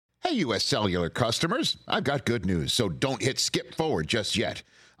Hey, U.S. Cellular customers, I've got good news, so don't hit skip forward just yet.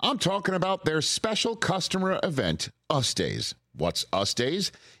 I'm talking about their special customer event, US Days. What's US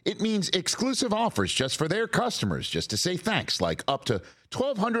Days? It means exclusive offers just for their customers, just to say thanks, like up to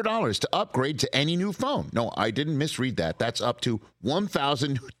 $1,200 to upgrade to any new phone. No, I didn't misread that. That's up to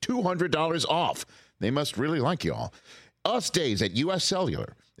 $1,200 off. They must really like you all. US Days at U.S.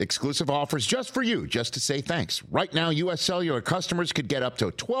 Cellular. Exclusive offers just for you, just to say thanks. Right now, U.S. Cellular customers could get up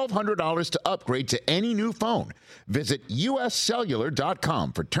to $1,200 to upgrade to any new phone. Visit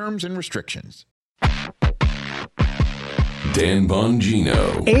uscellular.com for terms and restrictions. Dan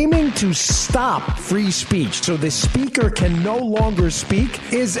Bongino. Aiming to stop free speech so the speaker can no longer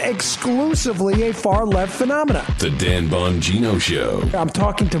speak is exclusively a far-left phenomenon. The Dan Bongino Show. I'm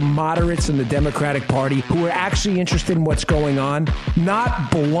talking to moderates in the Democratic Party who are actually interested in what's going on, not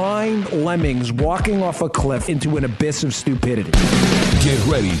blind lemmings walking off a cliff into an abyss of stupidity. Get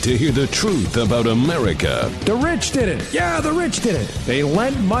ready to hear the truth about America. The rich did it. Yeah, the rich did it. They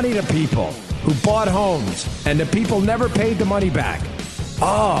lent money to people who bought homes, and the people never paid the money back.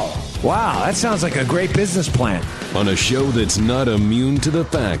 Oh, wow, that sounds like a great business plan. On a show that's not immune to the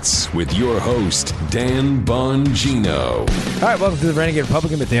facts, with your host, Dan Bongino. All right, welcome to the Renegade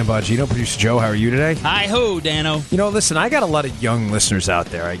Republican with Dan Bongino. Producer Joe, how are you today? Hi-ho, Dano. You know, listen, I got a lot of young listeners out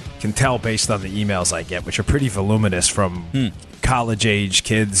there. I can tell based on the emails I get, which are pretty voluminous from college-age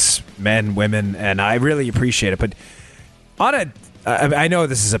kids, men, women, and I really appreciate it. But I know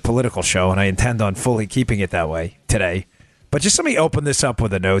this is a political show, and I intend on fully keeping it that way today. But just let me open this up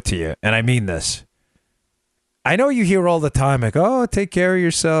with a note to you, and I mean this. I know you hear all the time, like, oh, take care of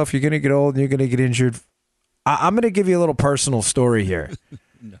yourself. You're going to get old and you're going to get injured. I'm going to give you a little personal story here.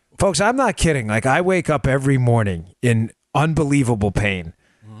 No. Folks, I'm not kidding. Like, I wake up every morning in unbelievable pain.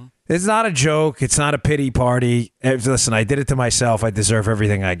 Mm-hmm. It's not a joke. It's not a pity party. Listen, I did it to myself. I deserve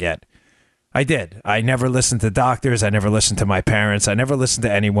everything I get. I did. I never listened to doctors. I never listened to my parents. I never listened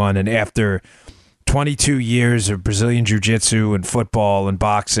to anyone. And after 22 years of Brazilian jiu-jitsu and football and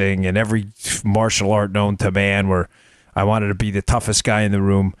boxing and every martial art known to man where I wanted to be the toughest guy in the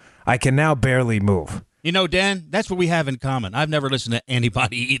room, I can now barely move. You know, Dan, that's what we have in common. I've never listened to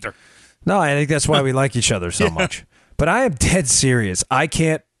anybody either. No, I think that's why we like each other so much. But I am dead serious. I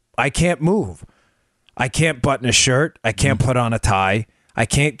can't move. I can't button a shirt. I can't put on a tie. I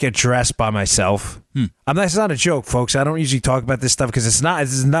can't get dressed by myself. It's not a joke, folks. I don't usually talk about this stuff because this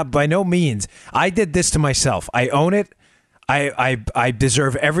is not by no means. I did this to myself. I own it. I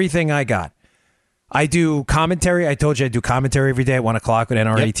deserve everything I got. I do commentary. I told you I do commentary every day at 1 o'clock with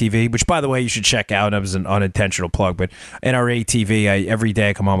NRA TV, which, by the way, you should check out. That was an unintentional plug, but NRA TV, every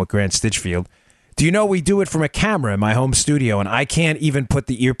day I come on with Grant Stinchfield. Do you know we do it from a camera in my home studio, and I can't even put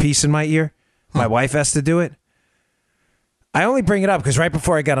the earpiece in my ear? My wife has to do it. I only bring it up because right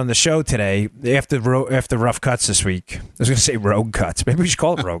before I got on the show today, after Rough Cuts this week, I was going to say Rogue Cuts. Maybe we should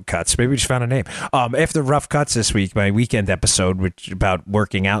call it Rogue Cuts. Maybe we just found a name. After Rough Cuts this week, my weekend episode, which about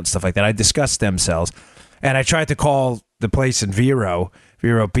working out and stuff like that, I discussed stem cells. And I tried to call the place in Vero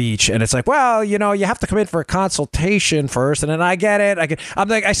Beach, and it's like, well, you know, you have to come in for a consultation first, and then I get it.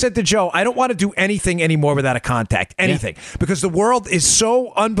 I said to Joe, I don't want to do anything anymore without a contact, anything, because the world is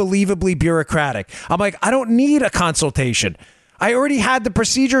so unbelievably bureaucratic. I'm like, I don't need a consultation. I already had the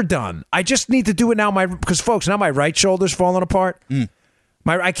procedure done. I just need to do it now. Because folks, now my right shoulder's falling apart.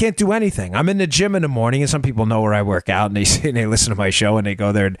 I can't do anything. I'm in the gym in the morning, and some people know where I work out, and they listen to my show, and they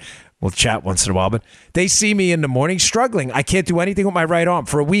go there and we'll chat once in a while. But they see me in the morning struggling. I can't do anything with my right arm.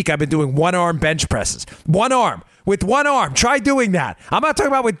 For a week, I've been doing one-arm bench presses. One arm. With one arm. Try doing that. I'm not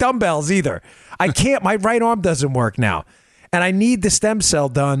talking about with dumbbells either. I can't. My right arm doesn't work now. And I need the stem cell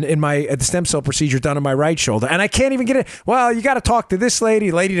procedure done in my right shoulder. And I can't even get it. Well, you got to talk to this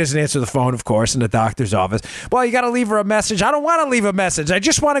lady. Lady doesn't answer the phone, of course, in the doctor's office. Well, you got to leave her a message. I don't want to leave a message. I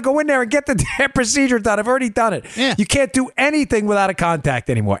just want to go in there and get the damn procedure done. I've already done it. Yeah. You can't do anything without a contact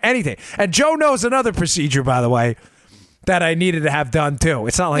anymore. Anything. And Joe knows another procedure, by the way, that I needed to have done too.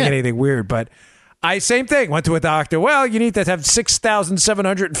 It's not like anything weird, but same thing. Went to a doctor. Well, you need to have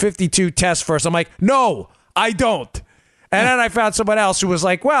 6,752 tests first. I'm like, no, I don't. And then I found someone else who was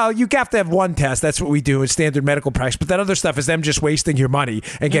like, well, you have to have one test. That's what we do in standard medical practice. But that other stuff is them just wasting your money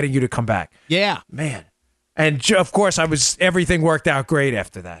and getting you to come back. Yeah. Man. And, of course, everything worked out great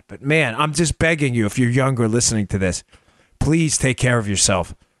after that. But, man, I'm just begging you, if you're younger listening to this, please take care of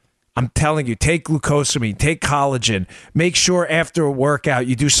yourself. I'm telling you, take glucosamine, take collagen. Make sure after a workout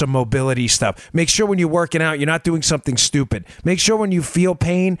you do some mobility stuff. Make sure when you're working out you're not doing something stupid. Make sure when you feel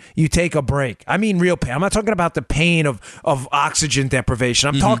pain, you take a break. I mean real pain. I'm not talking about the pain of oxygen deprivation.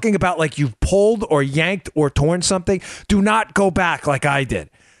 I'm talking about like you've pulled or yanked or torn something. Do not go back like I did.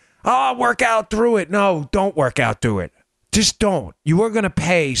 Oh, work out through it. No, don't work out through it. Just don't. You are going to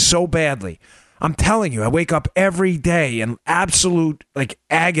pay so badly. I'm telling you, I wake up every day in absolute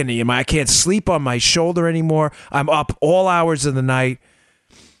agony. I can't sleep on my shoulder anymore. I'm up all hours of the night.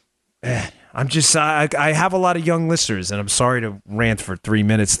 I'm just, I have a lot of young listeners, and I'm sorry to rant for 3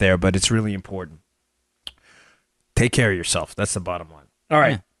 minutes there, but it's really important. Take care of yourself. That's the bottom line. All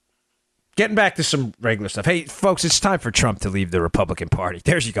right. Yeah. Getting back to some regular stuff. Hey, folks, it's time for Trump to leave the Republican Party.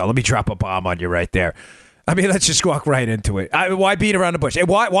 There you go. Let me drop a bomb on you right there. I mean, let's just walk right into it. Why beat around the bush?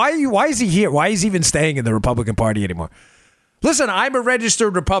 Why is he here? Why is he even staying in the Republican Party anymore? Listen, I'm a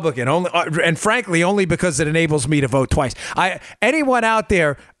registered Republican, and frankly, only because it enables me to vote twice. Anyone out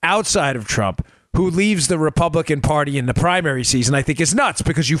there outside of Trump who leaves the Republican Party in the primary season, I think is nuts,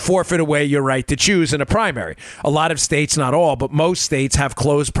 because you forfeit away your right to choose in a primary. A lot of states, not all, but most states have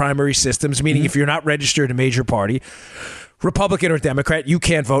closed primary systems, meaning if you're not registered in a major party, Republican or Democrat, you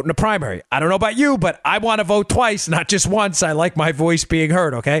can't vote in a primary. I don't know about you, but I want to vote twice, not just once. I like my voice being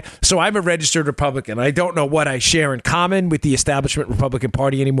heard, okay? So I'm a registered Republican. I don't know what I share in common with the establishment Republican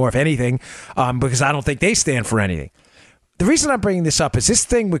Party anymore, if anything, because I don't think they stand for anything. The reason I'm bringing this up is this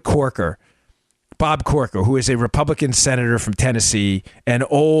thing with Corker, Bob Corker, who is a Republican senator from Tennessee, an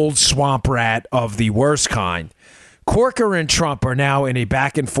old swamp rat of the worst kind. Corker and Trump are now in a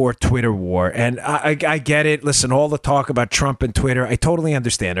back-and-forth Twitter war, and I get it. Listen, all the talk about Trump and Twitter, I totally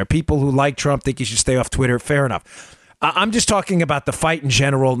understand. There are people who like Trump, think he should stay off Twitter. Fair enough. I'm just talking about the fight in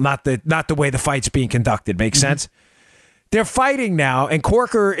general, not the way the fight's being conducted. Make sense? They're fighting now, and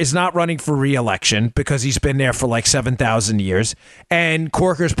Corker is not running for re-election because he's been there for like 7,000 years, and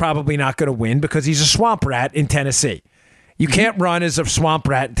Corker's probably not going to win because he's a swamp rat in Tennessee. You can't run as a swamp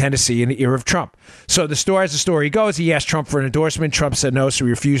rat in Tennessee in the era of Trump. So as the story goes, he asked Trump for an endorsement. Trump said no, so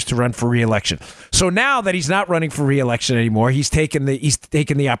he refused to run for re-election. So now that he's not running for re-election anymore, he's taken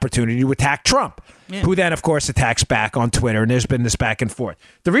the opportunity to attack Trump, who then, of course, attacks back on Twitter, and there's been this back and forth.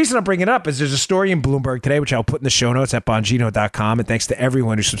 The reason I'm bringing it up is there's a story in Bloomberg today, which I'll put in the show notes at Bongino.com, and thanks to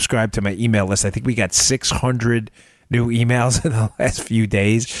everyone who subscribed to my email list. I think we got 600 new emails in the last few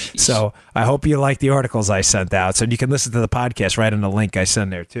days. So I hope you like the articles I sent out. So you can listen to the podcast right on the link I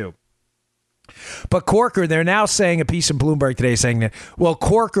send there too. But Corker, they're now saying, a piece in Bloomberg today saying that, well,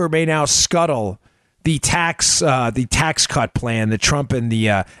 Corker may now scuttle the tax cut plan that Trump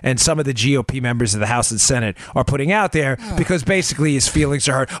and some of the GOP members of the House and Senate are putting out there because basically his feelings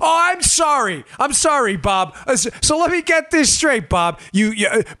are hurt. Oh, I'm sorry, Bob. So let me get this straight, Bob.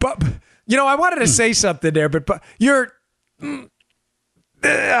 You know, I wanted to say something there, but you're, I'm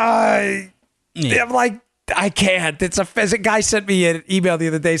like, I can't. As a guy sent me an email the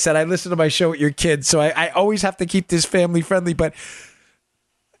other day, said, I listened to my show with your kids, so I always have to keep this family friendly, but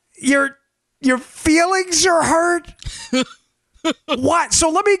your feelings are hurt? What? So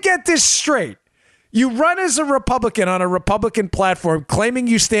let me get this straight. You run as a Republican on a Republican platform claiming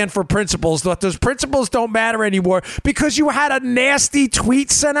you stand for principles, but those principles don't matter anymore because you had a nasty tweet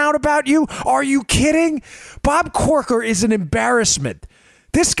sent out about you? Are you kidding? Bob Corker is an embarrassment.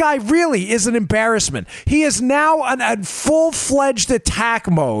 This guy really is an embarrassment. He is now in full-fledged attack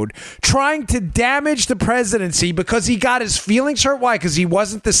mode, trying to damage the presidency because he got his feelings hurt. Why? Because he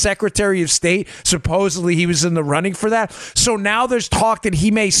wasn't the Secretary of State. Supposedly he was in the running for that. So now there's talk that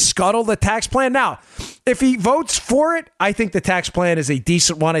he may scuttle the tax plan. Now, if he votes for it, I think the tax plan is a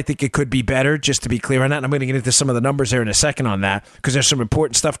decent one. I think it could be better, just to be clear on that. And I'm going to get into some of the numbers there in a second on that because there's some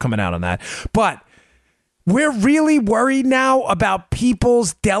important stuff coming out on that. But we're really worried now about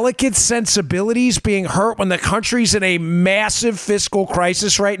people's delicate sensibilities being hurt when the country's in a massive fiscal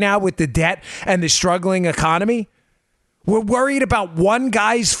crisis right now with the debt and the struggling economy. We're worried about one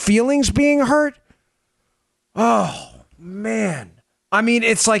guy's feelings being hurt. Oh, man. I mean,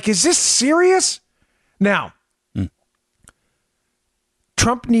 it's like, is this serious? Now,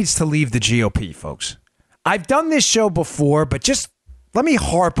 Trump needs to leave the GOP, folks. I've done this show before, but just let me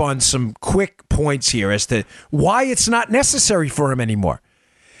harp on some quick points here as to why it's not necessary for him anymore.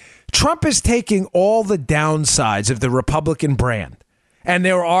 Trump is taking all the downsides of the Republican brand, and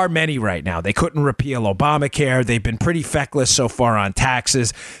there are many right now. They couldn't repeal Obamacare. They've been pretty feckless so far on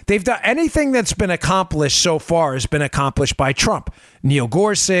taxes. They've done anything that's been accomplished so far has been accomplished by Trump. Neil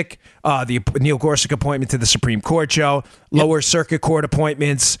Gorsuch, the Neil Gorsuch appointment to the Supreme Court, Joe, lower circuit court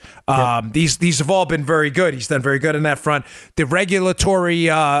appointments. These have all been very good. He's done very good on that front. The regulatory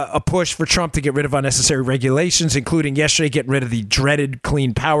a push for Trump to get rid of unnecessary regulations, including yesterday getting rid of the dreaded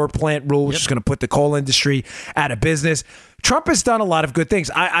Clean Power Plant rule, which is going to put the coal industry out of business. Trump has done a lot of good things.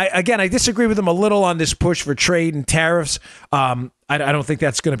 I disagree with him a little on this push for trade and tariffs. I don't think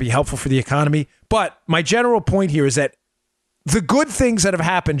that's going to be helpful for the economy. But my general point here is that the good things that have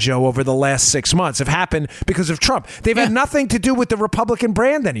happened, Joe, over the last 6 months have happened because of Trump. They've had nothing to do with the Republican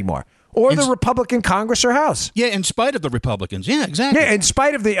brand anymore or the Republican Congress or House. Yeah, in spite of the Republicans. Yeah, exactly. Yeah, in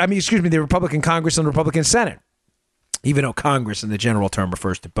spite of the Republican Congress and the Republican Senate, even though Congress in the general term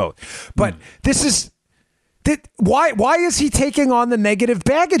refers to both. But this is... Why is he taking on the negative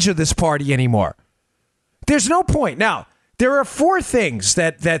baggage of this party anymore? There's no point. Now, there are 4 things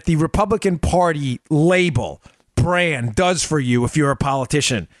that the Republican Party label brand does for you if you're a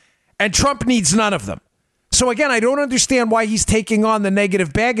politician, and Trump needs none of them. So again, I don't understand why he's taking on the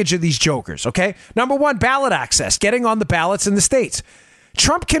negative baggage of these jokers, okay? Number 1, ballot access, getting on the ballots in the states.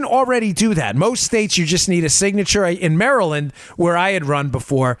 Trump can already do that. Most states, you just need a signature. In Maryland, where I had run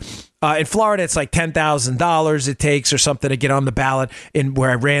before, in Florida, it's like $10,000 it takes or something to get on the ballot in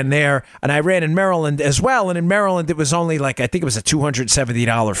where I ran there. And I ran in Maryland as well. And in Maryland, it was only like, I think it was a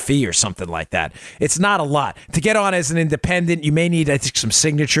 $270 fee or something like that. It's not a lot. To get on as an independent, you may need, I think, some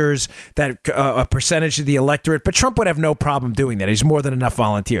signatures, that a percentage of the electorate. But Trump would have no problem doing that. He's more than enough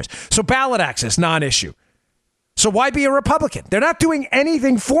volunteers. So ballot access, non-issue. So why be a Republican? They're not doing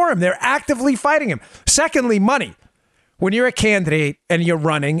anything for him. They're actively fighting him. Secondly, money. When you're a candidate and you're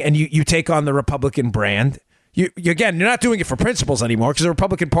running and you take on the Republican brand, you're not doing it for principles anymore because the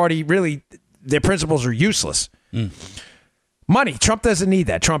Republican Party, really, their principles are useless. Money. Trump doesn't need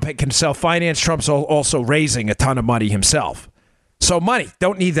that. Trump can self-finance. Trump's also raising a ton of money himself. So money.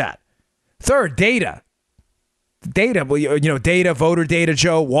 Don't need that. Third, data. Data, data, voter data,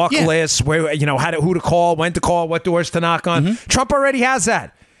 Joe, walk lists, where, who to call, when to call, what doors to knock on. Trump already has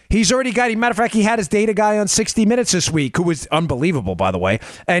that. He's already got, matter of fact, he had his data guy on 60 Minutes this week, who was unbelievable, by the way,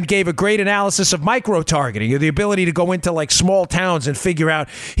 and gave a great analysis of micro-targeting, the ability to go into like small towns and figure out.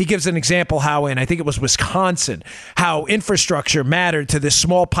 He gives an example how in, I think it was Wisconsin, how infrastructure mattered to this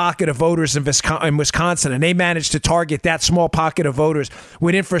small pocket of voters in Wisconsin, and they managed to target that small pocket of voters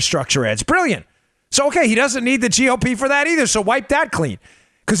with infrastructure ads. Brilliant. So, okay, he doesn't need the GOP for that either, so wipe that clean.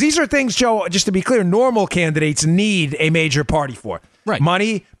 Because these are things, Joe, just to be clear, normal candidates need a major party for. Right.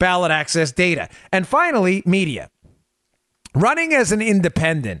 Money, ballot access, data. And finally, media. Running as an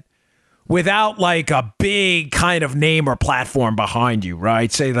independent without like a big kind of name or platform behind you,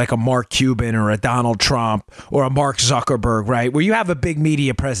 right? Say like a Mark Cuban or a Donald Trump or a Mark Zuckerberg, right? Where you have a big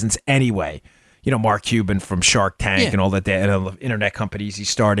media presence anyway. Mark Cuban from Shark Tank and all that, and internet companies he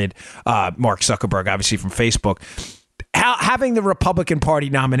started. Mark Zuckerberg, obviously, from Facebook. Having the Republican Party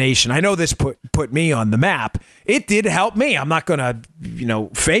nomination, I know this put me on the map. It did help me. I'm not going to,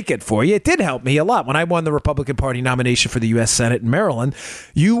 fake it for you. It did help me a lot. When I won the Republican Party nomination for the U.S. Senate in Maryland,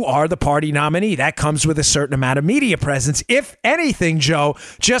 you are the party nominee. That comes with a certain amount of media presence, if anything, Joe,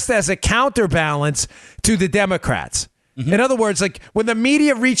 just as a counterbalance to the Democrats. In other words, like when the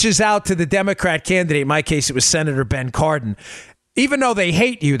media reaches out to the Democrat candidate, in my case, it was Senator Ben Cardin, even though they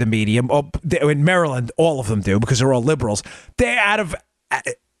hate you, the media, in Maryland, all of them do because they're all liberals, they out of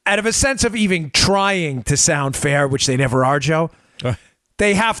a sense of even trying to sound fair, which they never are, Joe,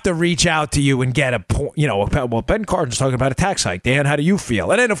 they have to reach out to you and get a point, well, Ben Cardin's talking about a tax hike. Dan, how do you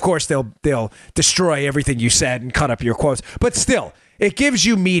feel? And then, of course, they'll destroy everything you said and cut up your quotes. But still, it gives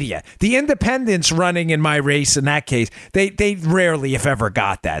you media. The independents running in my race, in that case, they rarely, if ever,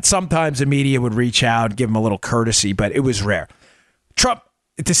 got that. Sometimes the media would reach out, give them a little courtesy, but it was rare.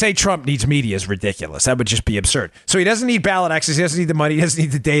 To say Trump needs media is ridiculous. That would just be absurd. So he doesn't need ballot access. He doesn't need the money. He doesn't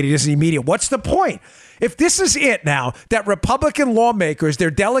need the data. He doesn't need media. What's the point? If this is it now, that Republican lawmakers, their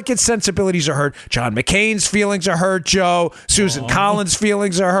delicate sensibilities are hurt. John McCain's feelings are hurt, Joe. Susan Collins'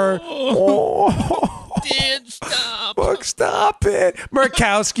 feelings are hurt. Dan, stop. Look, stop it.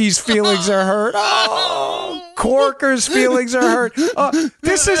 Murkowski's feelings are hurt. Corker's feelings are hurt.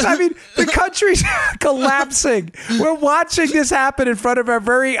 The country's collapsing. We're watching this happen in front of our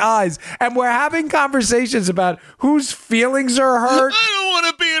very eyes, and we're having conversations about whose feelings are hurt. I don't want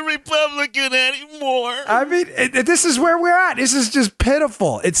to be a Republican anymore. This is where we're at. This is just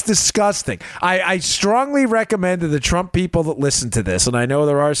pitiful. It's disgusting. I strongly recommend to the Trump people that listen to this, and I know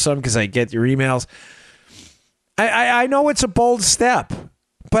there are some because I get your emails. I know it's a bold step,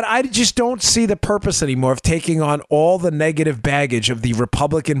 but I just don't see the purpose anymore of taking on all the negative baggage of the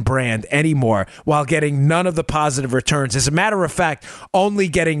Republican brand anymore while getting none of the positive returns. As a matter of fact, only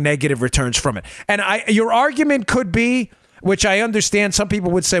getting negative returns from it. And your argument could be, which I understand, some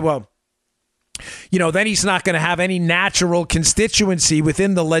people would say, well, then he's not going to have any natural constituency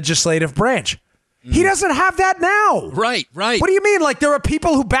within the legislative branch. He doesn't have that now. Right. What do you mean? Like there are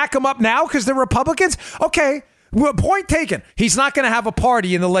people who back him up now because they're Republicans? Okay. Well, point taken. He's not going to have a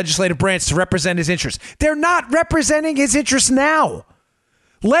party in the legislative branch to represent his interests. They're not representing his interests now.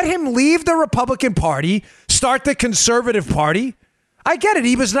 Let him leave the Republican Party, start the conservative party. I get it.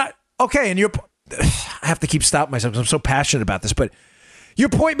 He was not okay. And I have to keep stopping myself because I'm so passionate about this, but your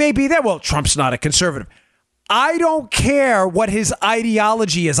point may be that, well, Trump's not a conservative. I don't care what his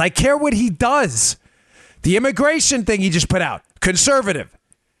ideology is. I care what he does. The immigration thing he just put out, conservative.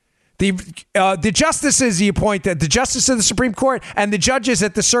 The justices he appointed, the justice of the Supreme Court and the judges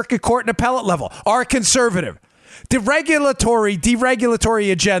at the circuit court and appellate level are conservative. The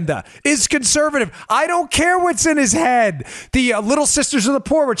deregulatory agenda is conservative. I don't care what's in his head. The Little Sisters of the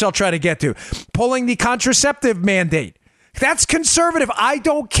Poor, which I'll try to get to, pulling the contraceptive mandate. That's conservative. I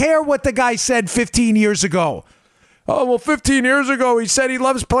don't care what the guy said 15 years ago. Oh, well, 15 years ago, he said he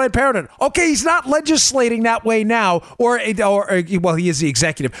loves Planned Parenthood. Okay, he's not legislating that way now, or well, he is the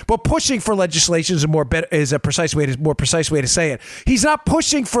executive, but pushing for legislation is more precise way to say it. He's not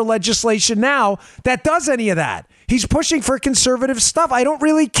pushing for legislation now that does any of that. He's pushing for conservative stuff. I don't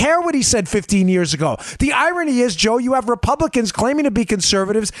really care what he said 15 years ago. The irony is, Joe, you have Republicans claiming to be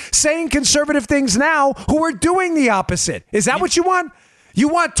conservatives saying conservative things now who are doing the opposite. Is that what you want? You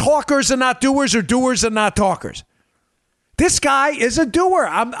want talkers and not doers, or doers and not talkers? This guy is a doer.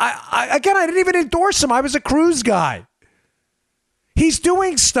 I didn't even endorse him. I was a Cruz guy. He's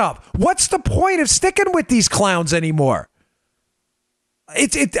doing stuff. What's the point of sticking with these clowns anymore?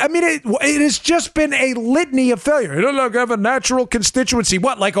 It has just been a litany of failure. You don't have a natural constituency.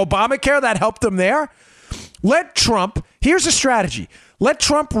 What, like Obamacare? That helped them there? Let Trump, here's a strategy. Let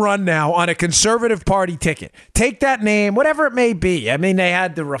Trump run now on a conservative party ticket. Take that name, whatever it may be. I mean, they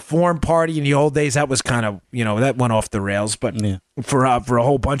had the Reform Party in the old days. That was kind of, that went off the rails, but for a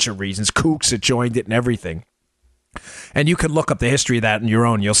whole bunch of reasons. Kooks had joined it and everything. And you can look up the history of that on your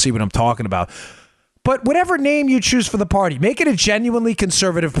own. You'll see what I'm talking about. But whatever name you choose for the party, make it a genuinely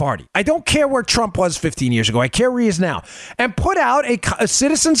conservative party. I don't care where Trump was 15 years ago. I care where he is now. And put out a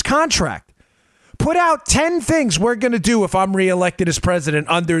citizen's contract. Put out 10 things we're going to do if I'm reelected as president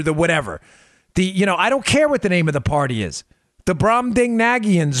under the whatever. I don't care what the name of the party is. The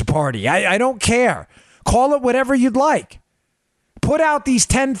Bromdingnagians party. I don't care. Call it whatever you'd like. Put out these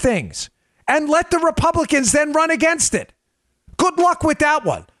 10 things and let the Republicans then run against it. Good luck with that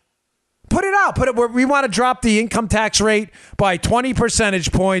one. Put it out. Put it where we want to drop the income tax rate by 20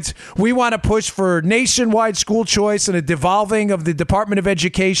 percentage points. We want to push for nationwide school choice and a devolving of the Department of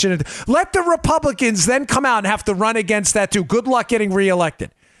Education. Let the Republicans then come out and have to run against that too. Good luck getting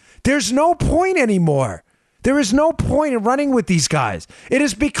reelected. There's no point anymore. There is no point in running with these guys. It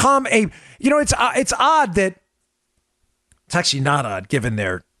has become it's odd that it's actually not odd given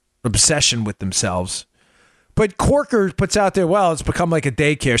their obsession with themselves. But Corker puts out there, well, it's become like a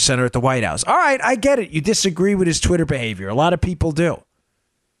daycare center at the White House. All right, I get it. You disagree with his Twitter behavior. A lot of people do.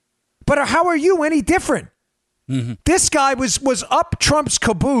 But how are you any different? Mm-hmm. This guy was up Trump's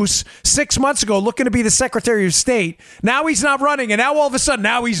caboose 6 months ago looking to be the Secretary of State. Now he's not running. And now all of a sudden,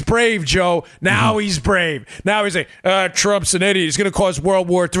 now he's brave, Joe. Now he's brave. Now he's like, Trump's an idiot. He's going to cause World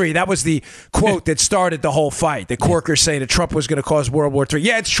War III. That was the quote that started the whole fight. The Corker saying that Trump was going to cause World War III.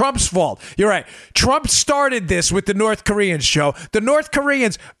 Yeah, it's Trump's fault. You're right. Trump started this with the North Koreans, Joe. The North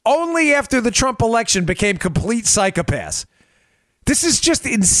Koreans, only after the Trump election, became complete psychopaths. This is just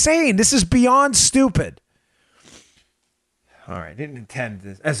insane. This is beyond stupid. All right, I didn't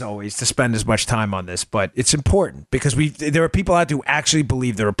intend, as always, to spend as much time on this, but it's important because there are people out there who actually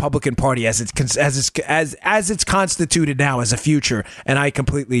believe the Republican Party as it's constituted now as a future, and I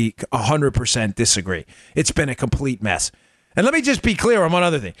completely 100% disagree. It's been a complete mess. And let me just be clear on one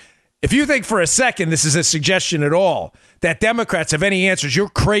other thing. If you think for a second this is a suggestion at all that Democrats have any answers, you're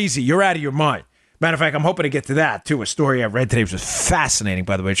crazy. You're out of your mind. Matter of fact, I'm hoping to get to that, too. A story I read today was fascinating,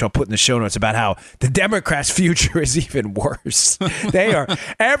 by the way, which I'll put in the show notes about how the Democrats' future is even worse. They are.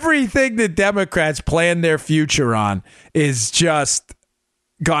 Everything the Democrats plan their future on is just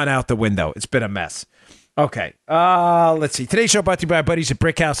gone out the window. It's been a mess. Okay, let's see. Today's show brought to you by our buddies at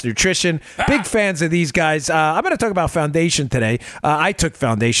Brickhouse Nutrition. Big fans of these guys. I'm going to talk about Foundation today. I took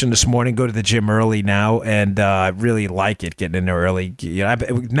Foundation this morning, go to the gym early now, and I really like it, getting in there early.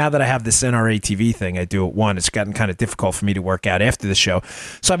 Now that I have this NRA TV thing, I do it one. It's gotten kind of difficult for me to work out after the show,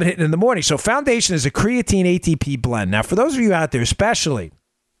 so I've been hitting in the morning. So Foundation is a creatine ATP blend. Now, for those of you out there, especially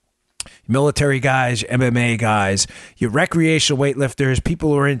military guys, MMA guys, your recreational weightlifters,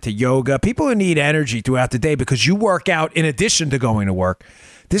 people who are into yoga, people who need energy throughout the day because you work out in addition to going to work.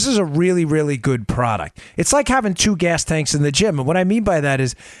 This is a really, really good product. It's like having 2 gas tanks in the gym. And what I mean by that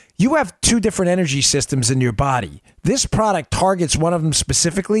is you have 2 different energy systems in your body. This product targets one of them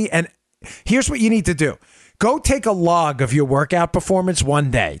specifically. And here's what you need to do. Go take a log of your workout performance one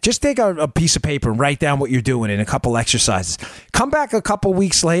day. Just take a piece of paper and write down what you're doing in a couple exercises. Come back a couple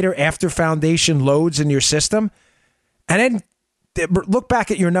weeks later after foundation loads in your system, and then look back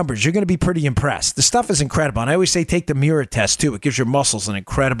at your numbers. You're going to be pretty impressed. The stuff is incredible. And I always say take the mirror test, too. It gives your muscles an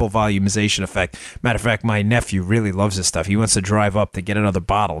incredible volumization effect. Matter of fact, my nephew really loves this stuff. He wants to drive up to get another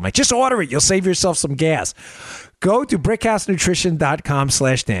bottle. I'm like, just order it. You'll save yourself some gas. Go to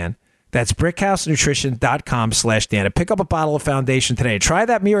brickhousenutrition.com/Dan. That's brickhousenutrition.com/Dan. And pick up a bottle of foundation today. Try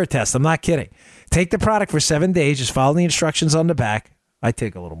that mirror test. I'm not kidding. Take the product for 7 days. Just follow the instructions on the back. I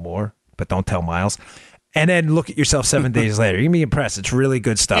take a little more, but don't tell Miles. And then look at yourself 7 days later. You're going to be impressed. It's really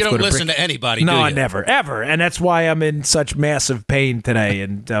good stuff. You don't listen to anybody, do you? No, never, ever. And that's why I'm in such massive pain today.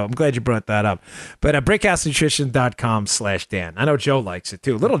 And I'm glad you brought that up. But brickhousenutrition.com/Dan. I know Joe likes it,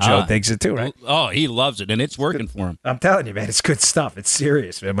 too. Little Joe digs it, too, right? Oh, he loves it, and it's working for him. I'm telling you, man, it's good stuff. It's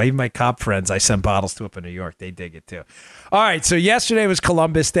serious, man. Even my cop friends, I send bottles to up in New York. They dig it, too. All right, so yesterday was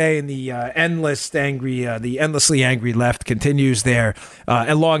Columbus Day, and the endlessly angry left continues their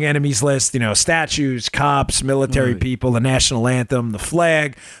long enemies list. Statues, cops, military people, the national anthem, the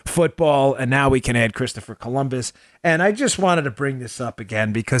flag, football, and now we can add Christopher Columbus. And I just wanted to bring this up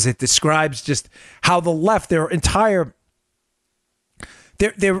again because it describes just how the left, their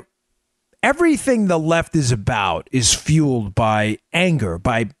everything the left is about is fueled by anger,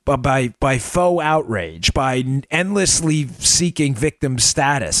 by faux outrage, by endlessly seeking victim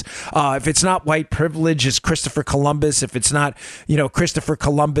status. If it's not white privilege, it's Christopher Columbus. If it's not, Christopher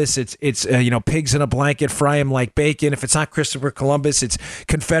Columbus, it's pigs in a blanket, fry him like bacon. If it's not Christopher Columbus, it's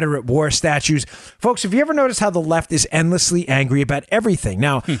Confederate war statues. Folks, have you ever noticed how the left is endlessly angry about everything?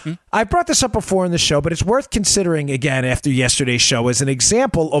 Now, I brought this up before in the show, but it's worth considering again after yesterday's show as an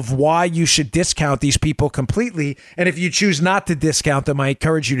example of why you should discount these people completely. And if you choose not to discount them, I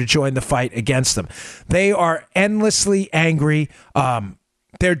encourage you to join the fight against them. They are endlessly angry.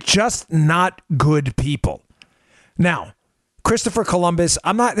 They're just not good people. Now, Christopher Columbus,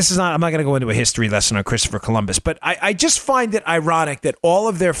 I'm not going to go into a history lesson on Christopher Columbus, but I just find it ironic that all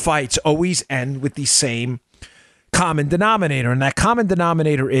of their fights always end with the same common denominator. And that common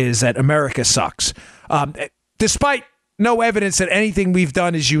denominator is that America sucks. Despite no evidence that anything we've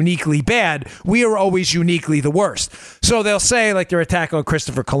done is uniquely bad, we are always uniquely the worst. So they'll say, like their attack on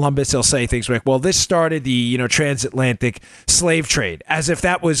Christopher Columbus, they'll say things like, well, this started the transatlantic slave trade, as if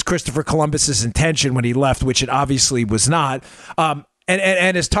that was Christopher Columbus's intention when he left, which it obviously was not. And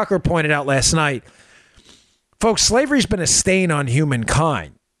as Tucker pointed out last night, folks, slavery's been a stain on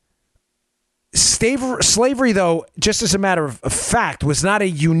humankind. Slavery, though, just as a matter of fact, was not a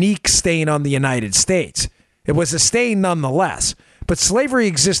unique stain on the United States. It was a stain nonetheless. But slavery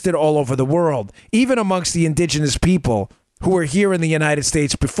existed all over the world, even amongst the indigenous people who were here in the United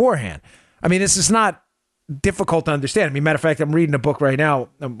States beforehand. I mean, this is not difficult to understand. I mean, matter of fact, I'm reading a book right now.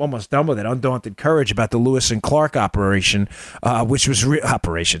 I'm almost done with it. Undaunted Courage, about the Lewis and Clark operation, which was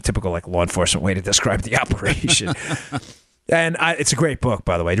operation, typical like law enforcement way to describe the operation. And it's a great book,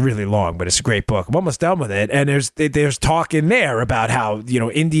 by the way. It's really long, but it's a great book. I'm almost done with it. And there's talk in there about how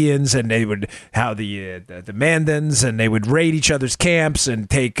Indians and how the Mandans, and they would raid each other's camps and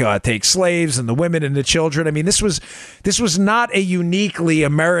take slaves and the women and the children. I mean, this was not a uniquely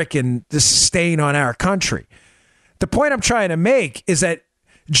American stain on our country. The point I'm trying to make is that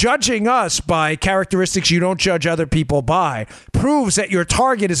judging us by characteristics you don't judge other people by proves that your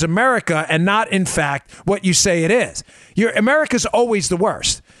target is America and not, in fact, what you say it is. America's always the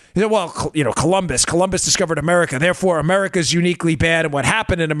worst. Well, Columbus discovered America, therefore America's uniquely bad, and what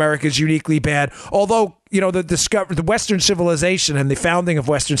happened in America is uniquely bad. Although, the Western civilization and the founding of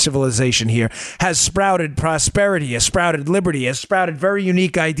Western civilization here has sprouted prosperity, has sprouted liberty, has sprouted very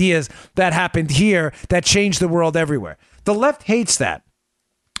unique ideas that happened here that changed the world everywhere. The left hates that.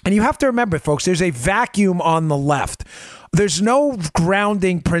 And you have to remember, folks, there's a vacuum on the left. There's no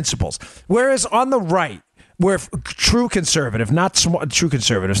grounding principles. Whereas on the right, we're true conservatives, not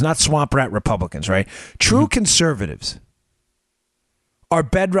swamp rat Republicans, right? True conservatives are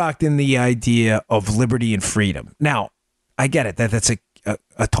bedrocked in the idea of liberty and freedom. Now, I get it. That's a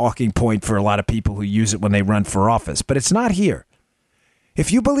talking point for a lot of people who use it when they run for office, but it's not here.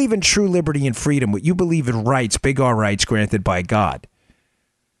 If you believe in true liberty and freedom, what you believe in rights, big R rights granted by God,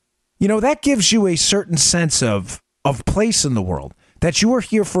 that gives you a certain sense of place in the world, that you are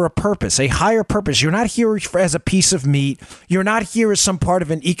here for a purpose, a higher purpose. You're not here as a piece of meat. You're not here as some part of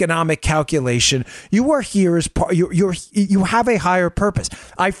an economic calculation. You are here as part. You have a higher purpose.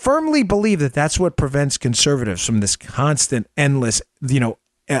 I firmly believe that that's what prevents conservatives from this constant, endless, like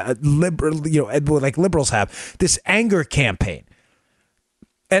liberals have, this anger campaign.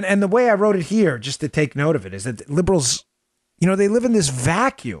 And the way I wrote it here, just to take note of it, is that liberals, they live in this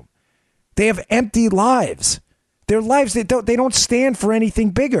vacuum. They have empty lives. Their lives, they don't stand for anything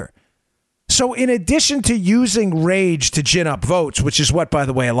bigger. So in addition to using rage to gin up votes, which is what, by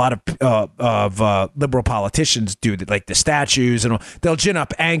the way, a lot of liberal politicians do, like the statues, and they'll gin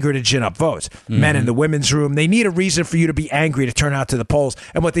up anger to gin up votes. Men in the women's room, they need a reason for you to be angry to turn out to the polls.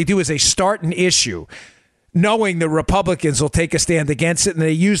 And what they do is they start an issue knowing the Republicans will take a stand against it, and they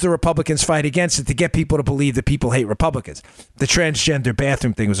use the Republicans' fight against it to get people to believe that people hate Republicans. The transgender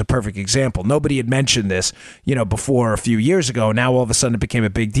bathroom thing was a perfect example. Nobody had mentioned this, before a few years ago. Now all of a sudden it became a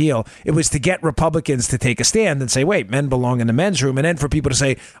big deal. It was to get Republicans to take a stand and say, wait, men belong in the men's room, and then for people to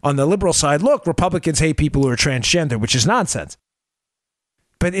say on the liberal side, look, Republicans hate people who are transgender, which is nonsense.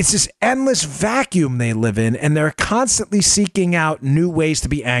 But it's this endless vacuum they live in, and they're constantly seeking out new ways to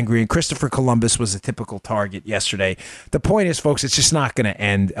be angry. And Christopher Columbus was a typical target yesterday. The point is, folks, it's just not going to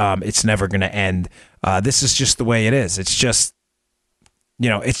end. It's never going to end. This is just the way it is. It's just,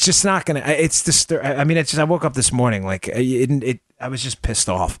 it's just not going to. It's just. I mean, I woke up this morning I was just pissed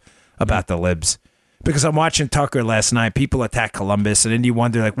off about the libs because I'm watching Tucker last night. People attack Columbus, and then you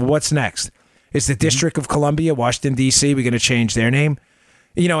wonder, well, what's next? Is the District of Columbia, Washington D.C., we going to change their name?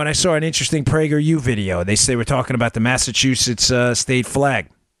 And I saw an interesting PragerU video. They were talking about the Massachusetts state flag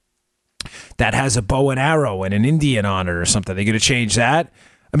that has a bow and arrow and an Indian on it or something. They're going to change that?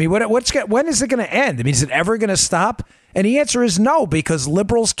 I mean, when is it going to end? I mean, is it ever going to stop? And the answer is no, because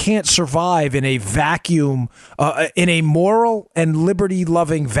liberals can't survive in a vacuum, in a moral and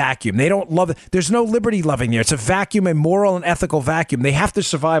liberty-loving vacuum. They don't love it. There's no liberty-loving there. It's a vacuum, a moral and ethical vacuum. They have to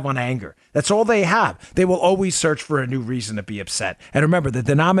survive on anger. That's all they have. They will always search for a new reason to be upset. And remember, the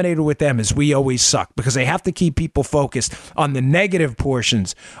denominator with them is we always suck, because they have to keep people focused on the negative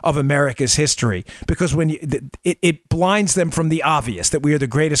portions of America's history, because when it blinds them from the obvious, that we are the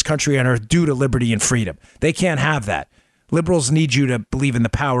greatest country on earth due to liberty and freedom. They can't have that. Liberals need you to believe in the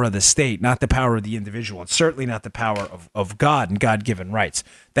power of the state, not the power of the individual, and certainly not the power of God and God-given rights.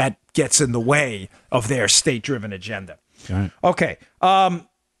 That gets in the way of their state-driven agenda. Okay.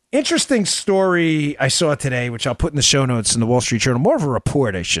 Interesting story I saw today, which I'll put in the show notes in the Wall Street Journal, more of a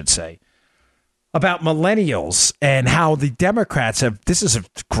report, I should say, about millennials and how the Democrats have, this is a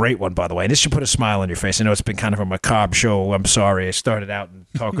great one, by the way, and this should put a smile on your face. I know it's been kind of a macabre show. I'm sorry. I started out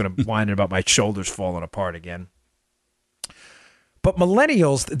whining about my shoulders falling apart again. But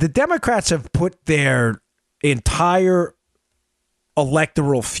millennials, the Democrats have put their entire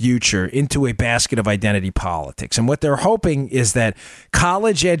electoral future into a basket of identity politics. And what they're hoping is that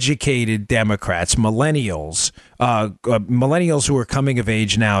college-educated Democrats, millennials who are coming of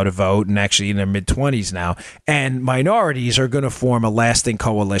age now to vote and actually in their mid-20s now, and minorities are going to form a lasting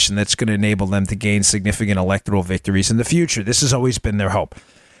coalition that's going to enable them to gain significant electoral victories in the future. This has always been their hope.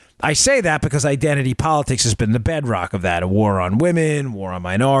 I say that because identity politics has been the bedrock of that. A war on women, war on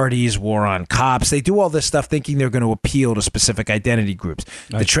minorities, war on cops. They do all this stuff thinking they're going to appeal to specific identity groups.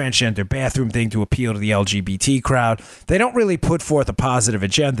 Right. The transgender bathroom thing to appeal to the LGBT crowd. They don't really put forth a positive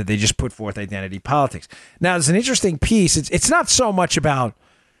agenda. They just put forth identity politics. Now, there's an interesting piece. It's not so much about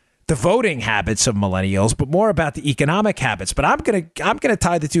the voting habits of millennials, but more about the economic habits. But I'm gonna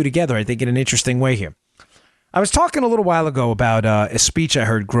tie the two together, I think, in an interesting way here. I was talking a little while ago about a speech I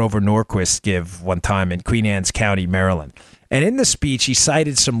heard Grover Norquist give one time in Queen Anne's County, Maryland. And in the speech, he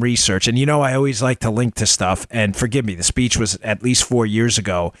cited some research. And, I always like to link to stuff. And forgive me, the speech was at least 4 years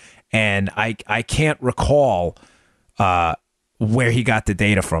ago. And I can't recall where he got the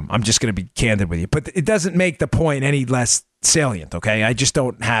data from. I'm just going to be candid with you. But it doesn't make the point any less salient, okay? I just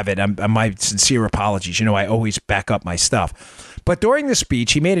don't have it. My sincere apologies. I always back up my stuff. But during the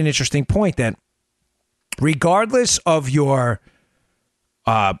speech, he made an interesting point that regardless of your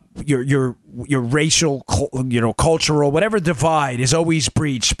racial, cultural, whatever divide is always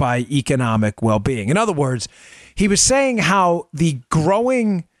breached by economic well-being. In other words, he was saying how the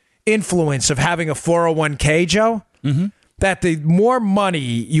growing influence of having a 401k, Joe, that the more money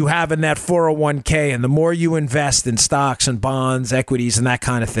you have in that 401k and the more you invest in stocks and bonds, equities, and that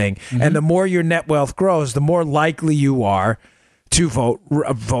kind of thing, and the more your net wealth grows, the more likely you are to vote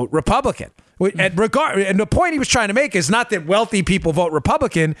Republican. And the point he was trying to make is not that wealthy people vote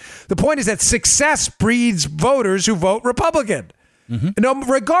Republican. The point is that success breeds voters who vote Republican.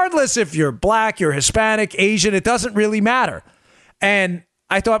 Regardless if you're black, you're Hispanic, Asian, it doesn't really matter. And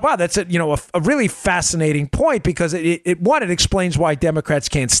I thought, wow, that's a really fascinating point, because it explains why Democrats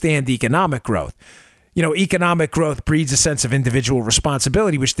can't stand economic growth. Economic growth breeds a sense of individual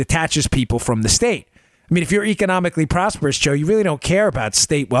responsibility, which detaches people from the state. I mean, if you're economically prosperous, Joe, you really don't care about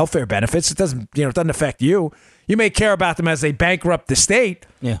state welfare benefits. It doesn't affect you. You may care about them as they bankrupt the state,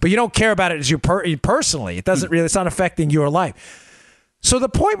 but you don't care about it as you personally. It doesn't really. It's not affecting your life. So the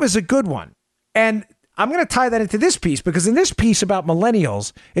point was a good one, and I'm going to tie that into this piece because in this piece about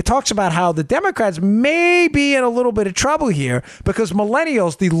millennials, it talks about how the Democrats may be in a little bit of trouble here because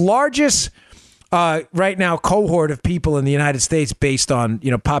millennials, the largest right now cohort of people in the United States based on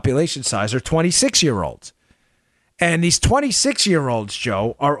population size, are 26-year-olds. And these 26-year-olds,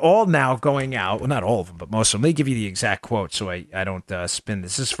 Joe, are all now going out. Well, not all of them, but most of them. Let me give you the exact quote so I don't spin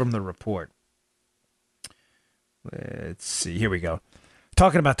this. This is from the report. Let's see. Here we go.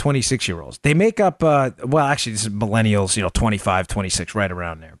 Talking about 26-year-olds. They make up, actually, this is millennials, 25, 26, right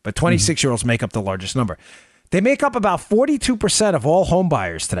around there. But 26-year-olds make up the largest number. They make up about 42% of all home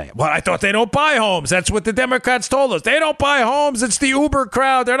buyers today. Well, I thought they don't buy homes. That's what the Democrats told us. They don't buy homes. It's the Uber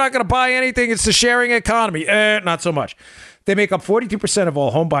crowd. They're not going to buy anything. It's the sharing economy. Not so much. They make up 42% of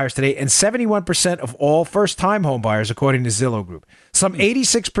all home buyers today and 71% of all first-time home buyers, according to Zillow Group. Some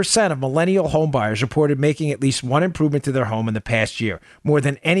 86% of millennial home buyers reported making at least one improvement to their home in the past year, more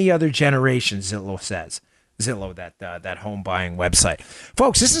than any other generation, Zillow says. Zillow, that home buying website.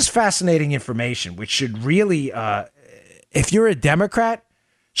 Folks, this is fascinating information, which should really, if you're a Democrat,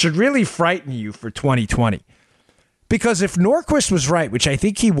 should really frighten you for 2020. Because if Norquist was right, which I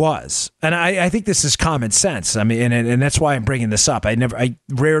think he was, and I think this is common sense. I mean, and that's why I'm bringing this up. I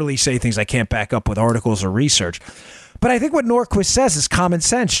rarely say things I can't back up with articles or research. But I think what Norquist says is common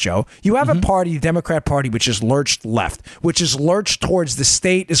sense, Joe. You have a party, the Democrat Party, which is lurched left, which is lurched towards the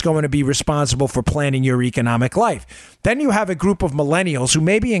state is going to be responsible for planning your economic life. Then you have a group of millennials who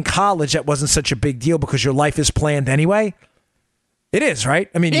maybe in college that wasn't such a big deal because your life is planned anyway. It is, right?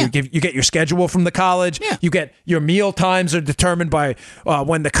 I mean, you get your schedule from the college. Yeah. You get your meal times are determined by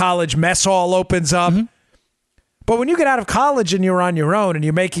when the college mess hall opens up. But when you get out of college and you're on your own and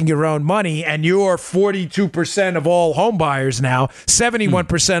you're making your own money and you're 42% of all home buyers now,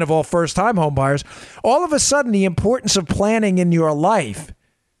 71% of all first-time home buyers, all of a sudden the importance of planning in your life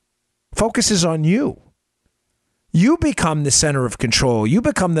focuses on you. You become the center of control. You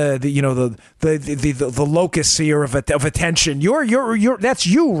become the locus here of attention. You're that's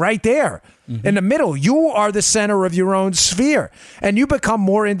you right there in the middle. You are the center of your own sphere, and you become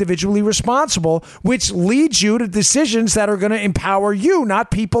more individually responsible, which leads you to decisions that are going to empower you, not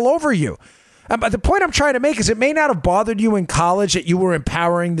people over you. But the point I'm trying to make is it may not have bothered you in college that you were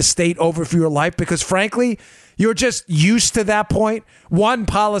empowering the state over for your life because, frankly, you're just used to that point. One,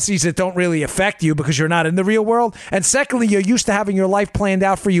 policies that don't really affect you because you're not in the real world. And secondly, you're used to having your life planned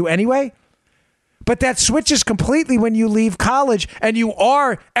out for you anyway. But that switches completely when you leave college and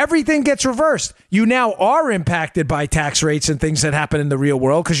everything gets reversed. You now are impacted by tax rates and things that happen in the real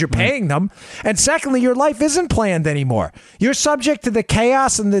world because you're paying them. And secondly, your life isn't planned anymore. You're subject to the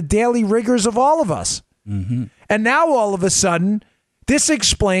chaos and the daily rigors of all of us. And now all of a sudden, this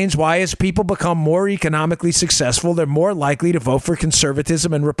explains why as people become more economically successful, they're more likely to vote for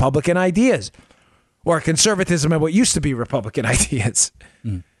conservatism and Republican ideas. Or conservatism and what used to be Republican ideas.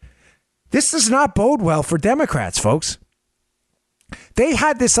 This does not bode well for Democrats, folks. They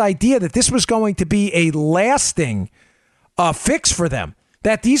had this idea that this was going to be a lasting fix for them.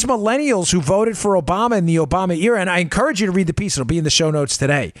 That these millennials who voted for Obama in the Obama era, and I encourage you to read the piece. It'll be in the show notes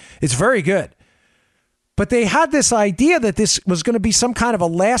today. It's very good. But they had this idea that this was going to be some kind of a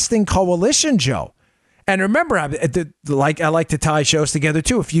lasting coalition, Joe. And remember, I like to tie shows together,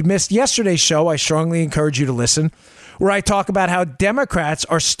 too. If you missed yesterday's show, I strongly encourage you to listen, where I talk about how Democrats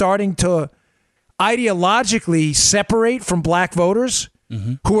are starting to ideologically separate from black voters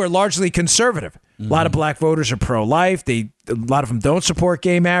who are largely conservative. A lot of black voters are pro-life. A lot of them don't support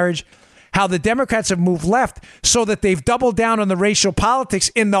gay marriage. How the Democrats have moved left so that they've doubled down on the racial politics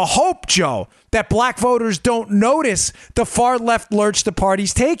in the hope, Joe, that black voters don't notice the far left lurch the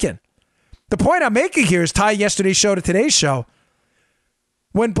party's taken. The point I'm making here is tie yesterday's show to today's show.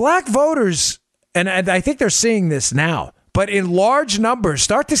 When black voters, and I think they're seeing this now, but in large numbers,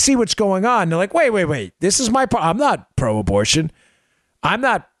 start to see what's going on. They're like, wait, this is I'm not pro-abortion. I'm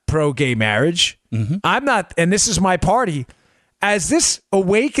not pro-gay marriage. I'm not, and this is my party. As this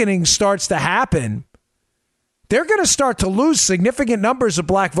awakening starts to happen, they're going to start to lose significant numbers of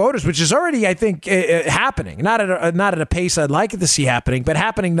black voters, which is already, I think, happening. Not at a pace I'd like it to see happening, but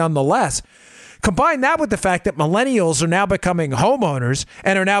happening nonetheless. Combine that with the fact that millennials are now becoming homeowners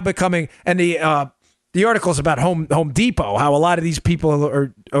and are now becoming, and the article's about Home Depot, how a lot of these people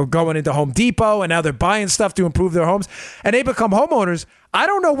are going into Home Depot and now they're buying stuff to improve their homes, and they become homeowners. I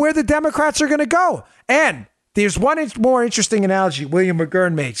don't know where the Democrats are going to go. And there's one more interesting analogy William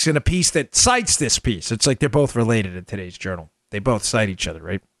McGurn makes in a piece that cites this piece. It's like they're both related in today's journal. They both cite each other,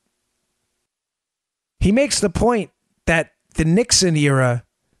 right? He makes the point that the Nixon era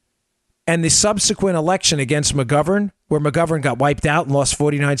and the subsequent election against McGovern, where McGovern got wiped out and lost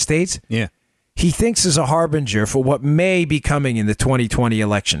 49 states, he thinks is a harbinger for what may be coming in the 2020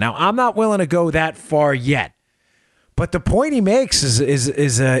 election. Now, I'm not willing to go that far yet, but the point he makes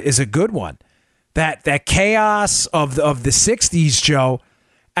is a good one. That chaos of the 60s, Joe,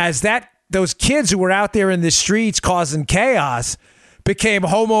 as those kids who were out there in the streets causing chaos became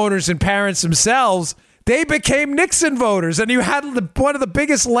homeowners and parents themselves, they became Nixon voters, and you had one of the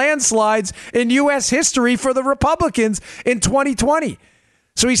biggest landslides in U.S. history for the Republicans in 2020.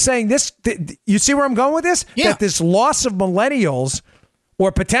 So he's saying this, you see where I'm going with this? Yeah. That this loss of millennials,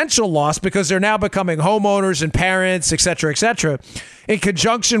 or potential loss because they're now becoming homeowners and parents, et cetera, in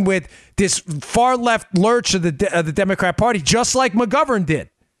conjunction with this far left lurch of the Democrat Party, just like McGovern did.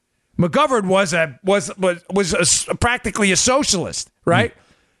 McGovern was practically a socialist, right?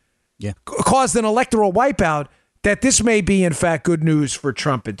 Yeah. Caused an electoral wipeout. That this may be, in fact, good news for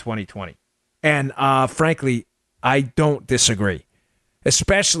Trump in 2020. And frankly, I don't disagree,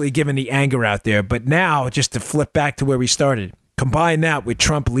 especially given the anger out there. But now, just to flip back to where we started, combine that with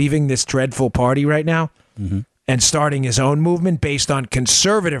Trump leaving this dreadful party right now and starting his own movement based on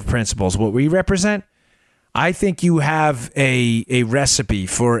conservative principles, what we represent, I think you have a recipe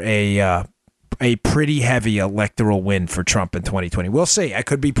for a pretty heavy electoral win for Trump in 2020. We'll see. I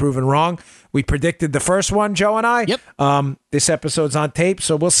could be proven wrong. We predicted the first one, Joe and I. Yep. This episode's on tape,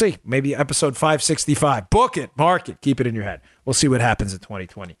 so we'll see. Maybe episode 565. Book it, mark it, keep it in your head. We'll see what happens in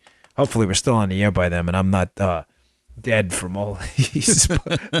 2020. Hopefully we're still on the air by then, and I'm not dead from all these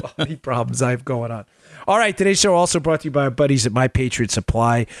body problems I have going on. All right, today's show also brought to you by our buddies at My Patriot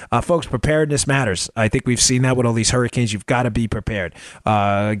Supply. Folks, preparedness matters. I think we've seen that with all these hurricanes. You've got to be prepared.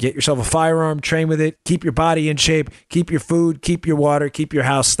 Get yourself a firearm, train with it, keep your body in shape, keep your food, keep your water, keep your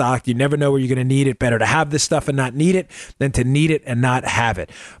house stocked. You never know where you're going to need it. Better to have this stuff and not need it than to need it and not have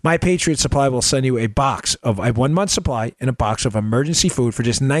it. My Patriot Supply will send you a 1 month supply and a box of emergency food for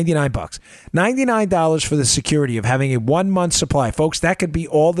just $99. $99 for the security of having a 1 month supply. Folks, that could be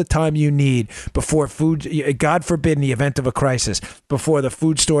all the time you need before food, God forbid, in the event of a crisis, before the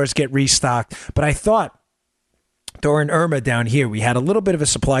food stores get restocked. But I thought during Irma down here, we had a little bit of a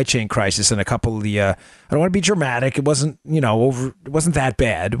supply chain crisis and a couple of the, I don't want to be dramatic. It wasn't, it wasn't that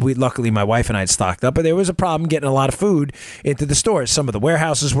bad. Luckily, my wife and I had stocked up, but there was a problem getting a lot of food into the stores. Some of the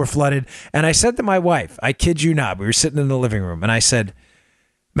warehouses were flooded. And I said to my wife, I kid you not, we were sitting in the living room and I said,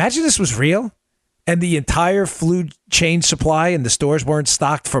 imagine this was real and the entire food chain supply and the stores weren't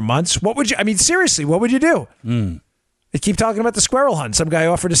stocked for months. Seriously, what would you do? They keep talking about the squirrel hunt. Some guy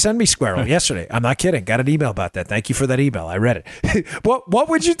offered to send me squirrel yesterday. I'm not kidding. Got an email about that. Thank you for that email. I read it. What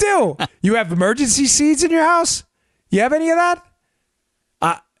would you do? You have emergency seeds in your house? You have any of that?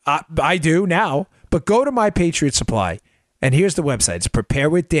 I do now. But go to My Patriot Supply, and here's the website. It's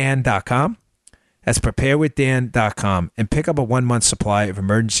preparewithdan.com. That's preparewithdan.com, and pick up a 1 month supply of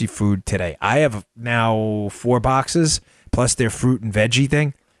emergency food today. I have now 4 boxes plus their fruit and veggie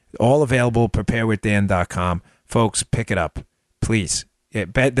thing, all available. Preparewithdan.com. Folks, pick it up, please.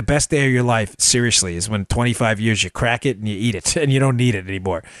 The best day of your life, seriously, is when 25 years you crack it and you eat it and you don't need it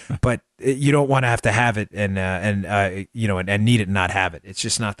anymore. But you don't want to have it and need it and not have it. It's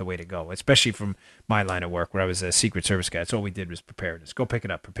just not the way to go, especially from my line of work where I was a Secret Service guy. That's all we did was preparedness. Go pick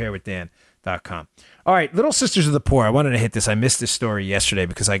it up, preparewithdan.com. All right, Little Sisters of the Poor. I wanted to hit this. I missed this story yesterday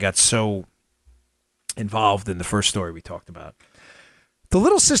because I got so involved in the first story we talked about. The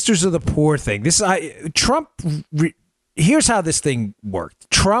Little Sisters of the Poor thing. Here's how this thing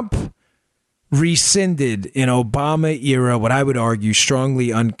worked. Trump rescinded in Obama era what I would argue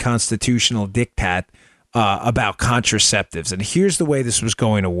strongly unconstitutional diktat about contraceptives. And here's the way this was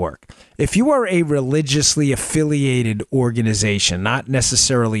going to work. If you are a religiously affiliated organization, not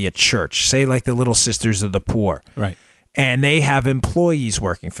necessarily a church, say like the Little Sisters of the Poor, right, and they have employees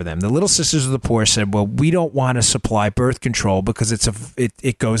working for them, the Little Sisters of the Poor said, well, we don't want to supply birth control because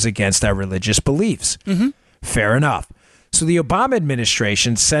it goes against our religious beliefs. Mm-hmm. Fair enough. So the Obama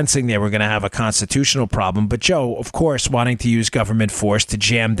administration, sensing they were going to have a constitutional problem, but Joe, of course, wanting to use government force to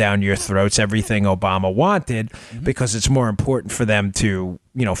jam down your throats everything Obama wanted, because it's more important for them to,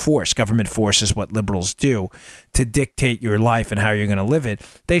 force. Government force is what liberals do to dictate your life and how you're going to live it.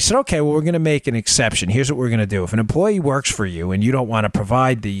 They said, okay, well, we're going to make an exception. Here's what we're going to do. If an employee works for you and you don't want to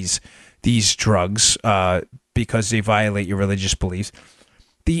provide these drugs because they violate your religious beliefs,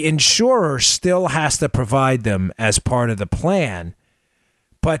 the insurer still has to provide them as part of the plan,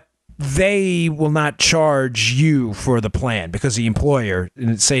 but they will not charge you for the plan because the employer,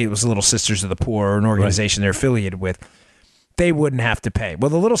 and say it was the Little Sisters of the Poor or an organization they're affiliated with, they wouldn't have to pay. Well,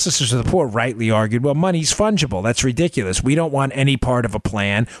 the Little Sisters of the Poor rightly argued, well, money's fungible. That's ridiculous. We don't want any part of a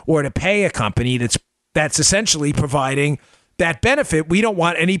plan or to pay a company that's essentially providing that benefit. We don't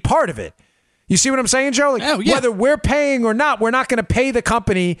want any part of it. You see what I'm saying, Joe? Like, whether we're paying or not, we're not going to pay the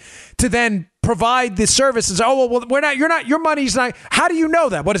company to then provide the services. Oh, well, we're not. You're not. Your money's not. How do you know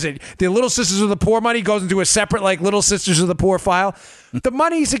that? What is it? The Little Sisters of the Poor money goes into a separate, like, Little Sisters of the Poor file. The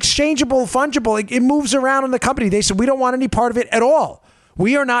money's exchangeable, fungible. It moves around in the company. They said we don't want any part of it at all.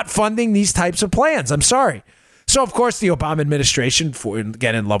 We are not funding these types of plans. I'm sorry. So, of course, the Obama administration,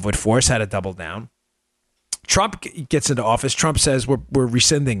 again in love with force, had to double down. Trump gets into office. Trump says we're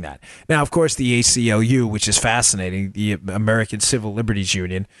rescinding that. Now, of course, the ACLU, which is fascinating, the American Civil Liberties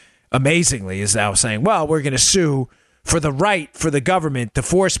Union, amazingly is now saying, well, we're going to sue for the right for the government to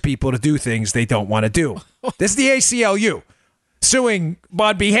force people to do things they don't want to do. This is the ACLU suing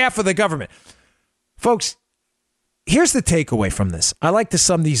on behalf of the government. Folks, here's the takeaway from this. I like to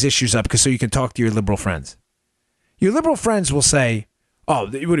sum these issues up so you can talk to your liberal friends. Your liberal friends will say, oh,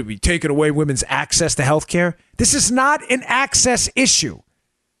 would it be taking away women's access to health care? This is not an access issue.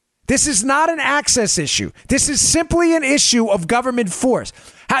 This is not an access issue. This is simply an issue of government force.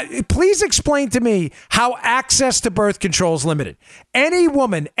 Please explain to me how access to birth control is limited. Any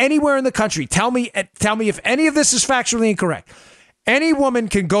woman anywhere in the country, tell me if any of this is factually incorrect. Any woman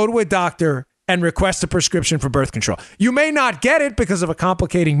can go to a doctor and request a prescription for birth control. You may not get it because of a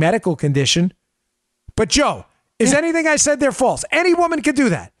complicating medical condition, but Joe, is anything I said there false? Any woman can do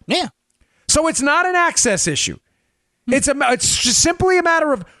that. Yeah. So it's not an access issue. It's just simply a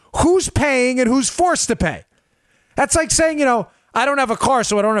matter of who's paying and who's forced to pay. That's like saying, I don't have a car,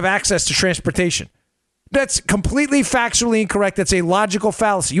 so I don't have access to transportation. That's completely factually incorrect. That's a logical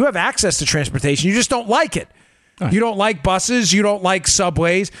fallacy. You have access to transportation. You just don't like it. Right. You don't like buses. You don't like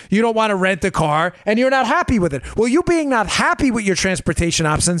subways. You don't want to rent a car, and you're not happy with it. Well, you being not happy with your transportation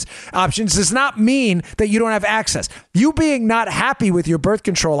options does not mean that you don't have access. You being not happy with your birth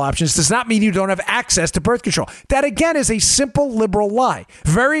control options does not mean you don't have access to birth control. That, again, is a simple liberal lie.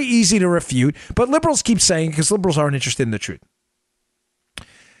 Very easy to refute, but liberals keep saying it because liberals aren't interested in the truth.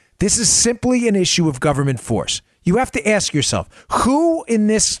 This is simply an issue of government force. You have to ask yourself, who in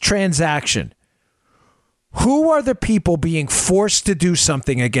this transaction, who are the people being forced to do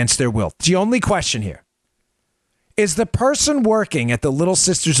something against their will? It's the only question here. Is the person working at the Little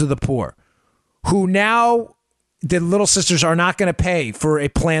Sisters of the Poor, who now the Little Sisters are not going to pay for a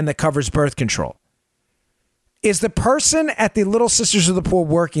plan that covers birth control, is the person at the Little Sisters of the Poor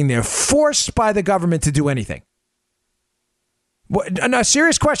working there forced by the government to do anything? A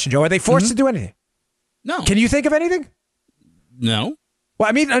serious question, Joe. Are they forced to do anything? No. Can you think of anything? No. Well,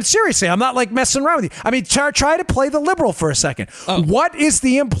 I mean, seriously, I'm not like messing around with you. I mean, try to play the liberal for a second. Oh. What is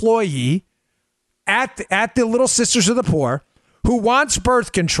the employee at the Little Sisters of the Poor who wants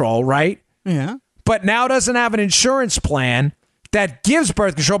birth control, right? Yeah. But now doesn't have an insurance plan that gives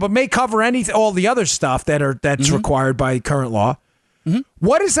birth control, but may cover all the other stuff that's required by current law. Mm-hmm.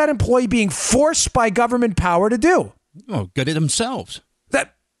 What is that employee being forced by government power to do? Oh, get it themselves.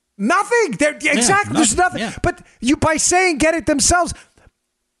 Nothing. Exactly. There's nothing. Yeah. But by saying get it themselves,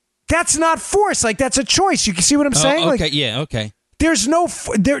 that's not force. Like, that's a choice. You can see what I'm saying? Okay. Like, yeah. Okay. There's no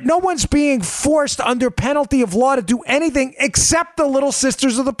one's being forced under penalty of law to do anything except the Little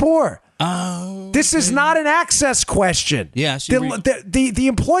Sisters of the Poor. Oh, this is not an access question. Yes. The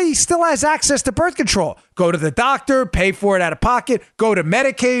employee still has access to birth control. Go to the doctor, pay for it out of pocket, go to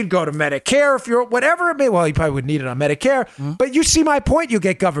Medicaid, go to Medicare, if you're whatever it may. Well, you probably would need it on Medicare. Mm-hmm. But you see my point. You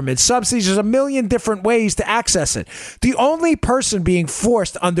get government subsidies. There's a million different ways to access it. The only person being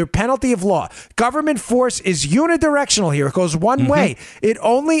forced under penalty of law, government force, is unidirectional here. It goes one way. It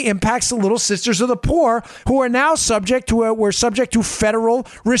only impacts the Little Sisters of the Poor, who are now subject to federal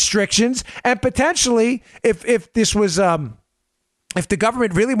restrictions. And potentially, if this was, if the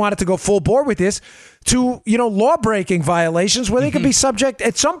government really wanted to go full bore with this, to law-breaking violations where they could be subject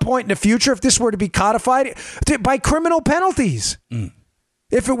at some point in the future, if this were to be codified, by criminal penalties.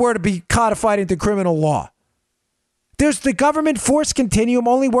 If it were to be codified into criminal law, the government force continuum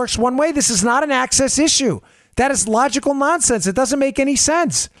only works one way. This is not an access issue. That is logical nonsense. It doesn't make any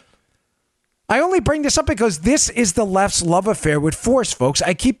sense. I only bring this up because this is the left's love affair with force, folks.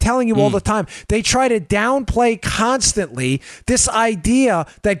 I keep telling you all the time. They try to downplay constantly this idea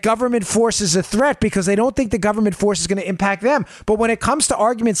that government force is a threat because they don't think the government force is going to impact them. But when it comes to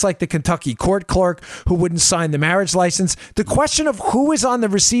arguments like the Kentucky court clerk who wouldn't sign the marriage license, the question of who is on the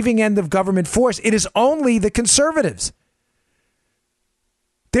receiving end of government force, it is only the conservatives.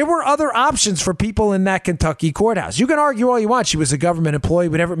 There were other options for people in that Kentucky courthouse. You can argue all you want. She was a government employee,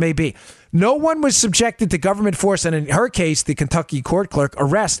 whatever it may be. No one was subjected to government force, and in her case, the Kentucky court clerk,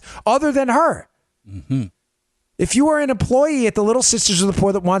 arrest, other than her. Mm-hmm. If you are an employee at the Little Sisters of the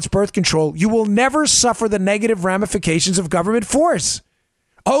Poor that wants birth control, you will never suffer the negative ramifications of government force.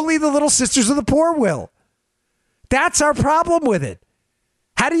 Only the Little Sisters of the Poor will. That's our problem with it.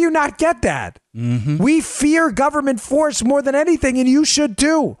 How do you not get that? Mm-hmm. We fear government force more than anything, and you should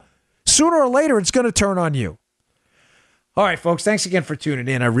too. Sooner or later, it's going to turn on you. All right, folks, thanks again for tuning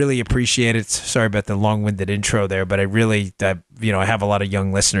in. I really appreciate it. Sorry about the long-winded intro there, but I really, I have a lot of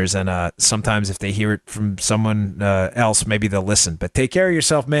young listeners, and sometimes if they hear it from someone else, maybe they'll listen. But take care of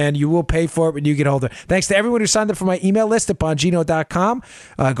yourself, man. You will pay for it when you get older. Thanks to everyone who signed up for my email list at Bongino.com.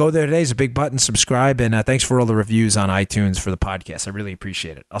 Go there today. There's a big button, subscribe, and thanks for all the reviews on iTunes for the podcast. I really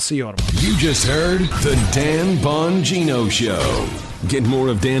appreciate it. I'll see you on tomorrow. You just heard The Dan Bongino Show. Get more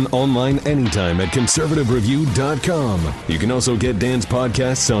of Dan online anytime at conservativereview.com. You can also get Dan's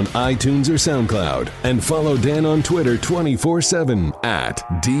podcasts on iTunes or SoundCloud. And follow Dan on Twitter 24/7 at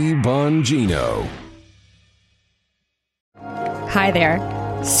DBongino. Hi there.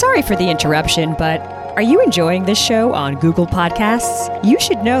 Sorry for the interruption, but are you enjoying this show on Google Podcasts? You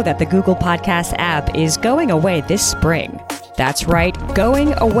should know that the Google Podcasts app is going away this spring. That's right,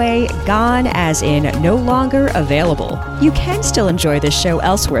 going away, gone as in no longer available. You can still enjoy this show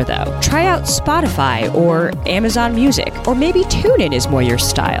elsewhere though. Try out Spotify or Amazon Music, or maybe TuneIn is more your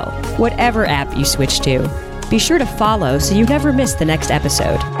style. Whatever app you switch to, be sure to follow so you never miss the next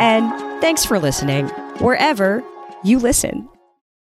episode. And thanks for listening, wherever you listen.